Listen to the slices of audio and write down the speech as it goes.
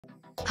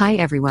Hi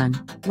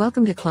everyone.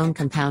 Welcome to Clone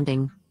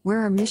Compounding, where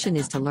our mission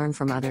is to learn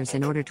from others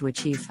in order to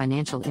achieve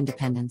financial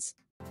independence.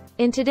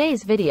 In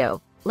today's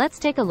video, let's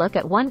take a look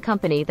at one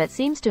company that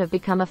seems to have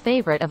become a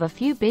favorite of a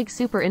few big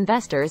super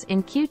investors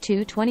in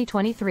Q2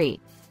 2023.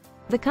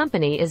 The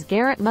company is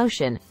Garrett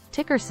Motion,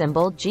 ticker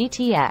symbol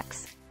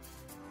GTX.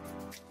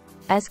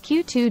 As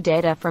Q2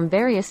 data from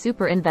various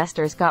super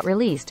investors got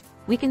released,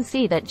 we can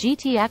see that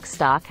GTX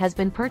stock has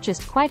been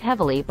purchased quite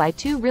heavily by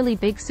two really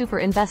big super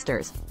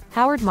investors,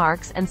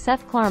 Marks and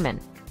Seth Klarman.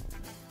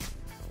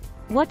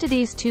 What do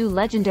these two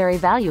legendary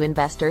value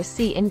investors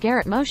see in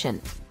Garrett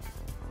Motion?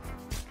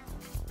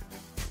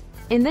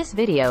 In this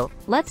video,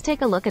 let's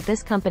take a look at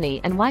this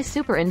company and why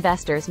super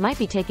investors might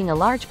be taking a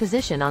large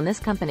position on this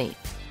company.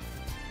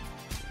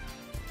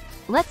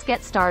 Let's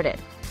get started.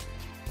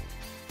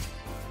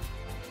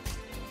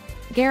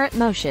 Garrett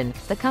Motion,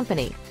 the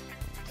company.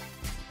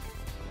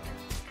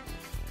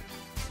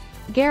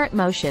 Garrett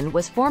Motion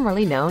was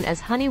formerly known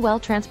as Honeywell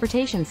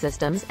Transportation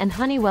Systems and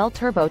Honeywell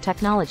Turbo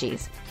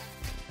Technologies.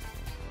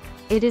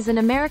 It is an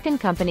American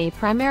company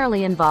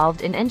primarily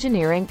involved in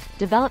engineering,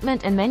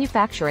 development and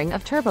manufacturing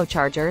of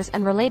turbochargers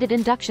and related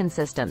induction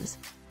systems.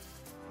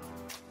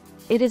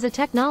 It is a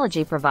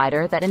technology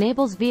provider that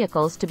enables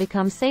vehicles to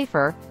become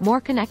safer,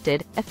 more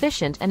connected,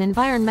 efficient and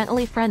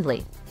environmentally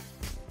friendly.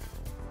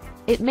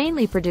 It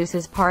mainly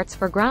produces parts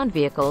for ground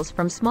vehicles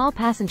from small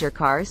passenger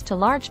cars to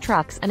large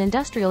trucks and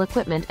industrial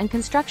equipment and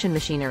construction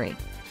machinery.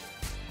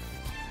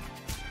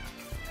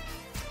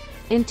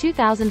 In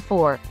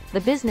 2004,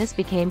 the business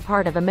became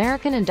part of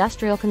American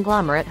industrial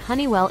conglomerate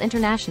Honeywell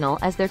International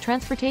as their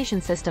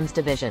transportation systems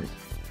division.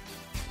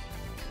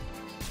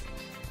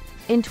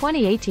 In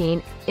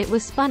 2018, it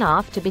was spun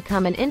off to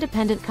become an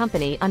independent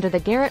company under the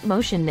Garrett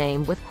Motion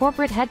name with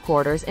corporate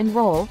headquarters in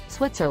Rolle,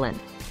 Switzerland.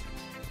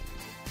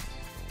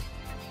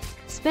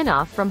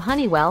 Spin-off from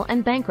Honeywell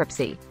and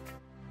bankruptcy.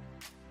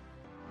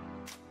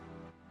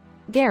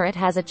 Garrett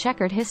has a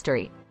checkered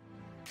history.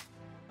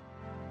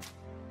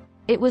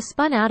 It was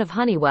spun out of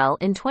Honeywell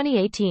in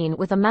 2018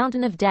 with a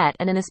mountain of debt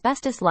and an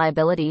asbestos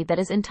liability that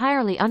is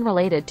entirely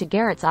unrelated to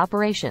Garrett's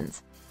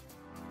operations.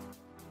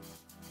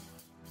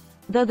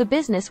 Though the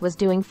business was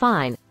doing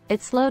fine,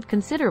 it slowed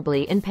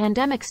considerably in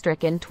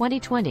pandemic-stricken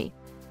 2020.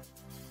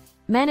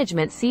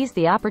 Management seized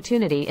the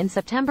opportunity in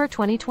September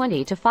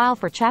 2020 to file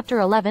for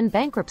Chapter 11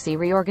 bankruptcy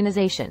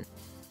reorganization.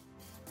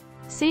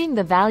 Seeing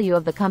the value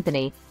of the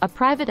company, a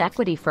private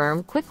equity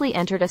firm quickly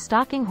entered a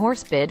stalking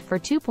horse bid for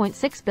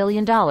 $2.6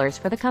 billion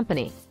for the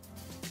company.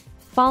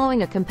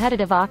 Following a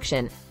competitive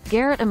auction,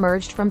 Garrett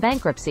emerged from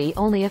bankruptcy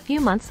only a few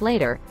months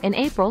later, in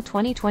April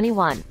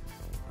 2021.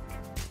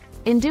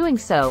 In doing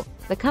so,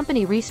 the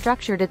company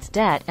restructured its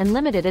debt and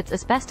limited its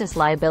asbestos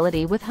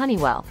liability with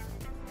Honeywell.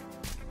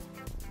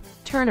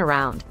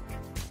 Turnaround.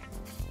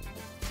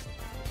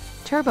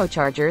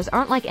 Turbochargers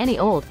aren't like any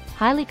old,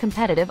 highly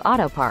competitive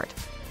auto part.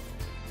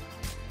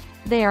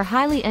 They are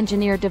highly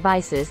engineered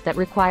devices that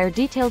require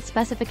detailed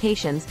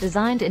specifications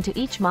designed into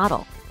each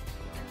model.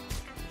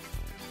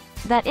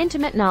 That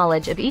intimate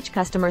knowledge of each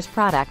customer's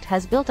product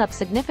has built up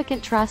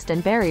significant trust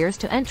and barriers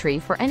to entry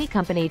for any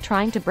company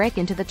trying to break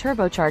into the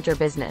turbocharger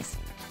business.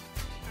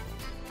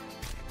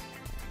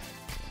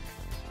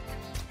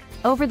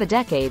 Over the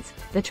decades,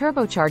 the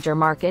turbocharger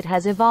market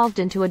has evolved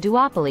into a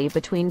duopoly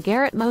between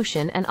Garrett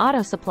Motion and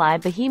auto supply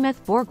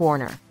behemoth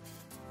BorgWarner.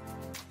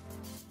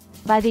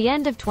 By the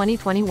end of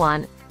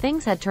 2021,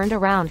 things had turned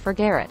around for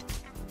Garrett.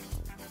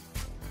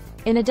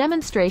 In a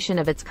demonstration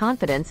of its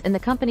confidence in the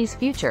company's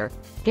future,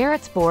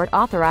 Garrett's board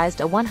authorized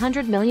a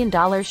 $100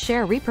 million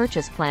share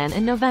repurchase plan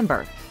in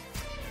November.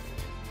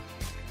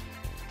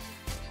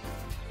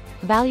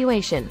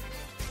 Valuation.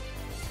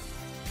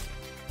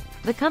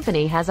 The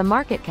company has a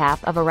market cap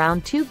of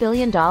around $2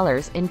 billion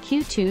in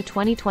Q2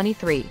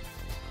 2023,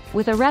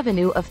 with a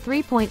revenue of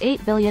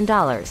 $3.8 billion,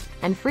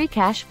 and free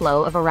cash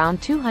flow of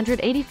around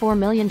 $284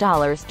 million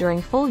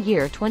during full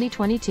year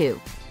 2022.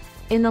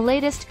 In the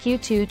latest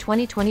Q2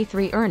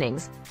 2023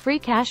 earnings, free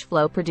cash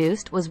flow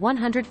produced was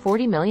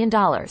 $140 million.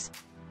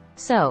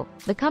 So,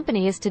 the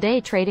company is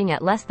today trading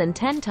at less than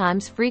 10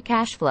 times free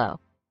cash flow.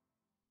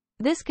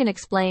 This can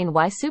explain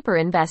why super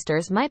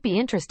investors might be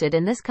interested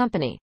in this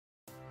company.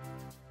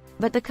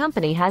 But the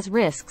company has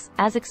risks,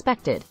 as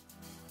expected.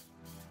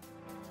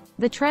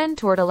 The trend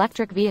toward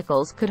electric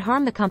vehicles could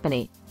harm the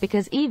company,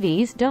 because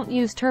EVs don't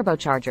use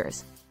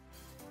turbochargers.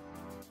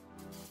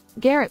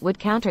 Garrett would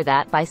counter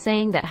that by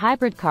saying that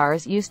hybrid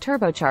cars use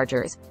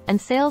turbochargers, and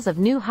sales of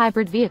new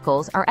hybrid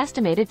vehicles are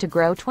estimated to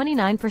grow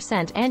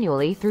 29%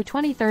 annually through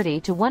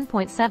 2030 to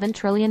 $1.7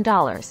 trillion.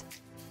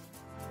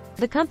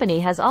 The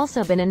company has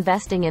also been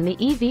investing in the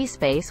EV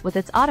space with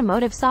its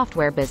automotive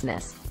software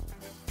business.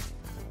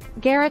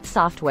 Garrett's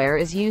software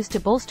is used to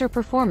bolster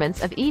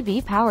performance of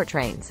EV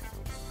powertrains.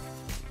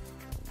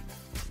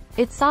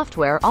 Its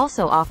software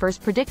also offers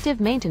predictive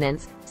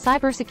maintenance,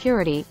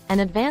 cybersecurity, and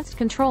advanced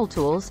control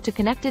tools to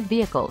connected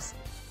vehicles.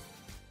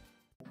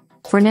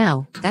 For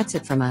now, that's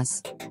it from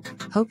us.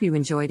 Hope you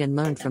enjoyed and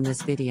learned from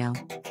this video.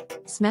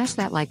 Smash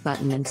that like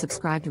button and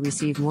subscribe to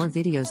receive more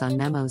videos on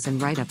memos and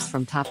write-ups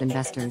from top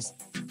investors.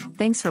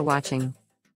 Thanks for watching.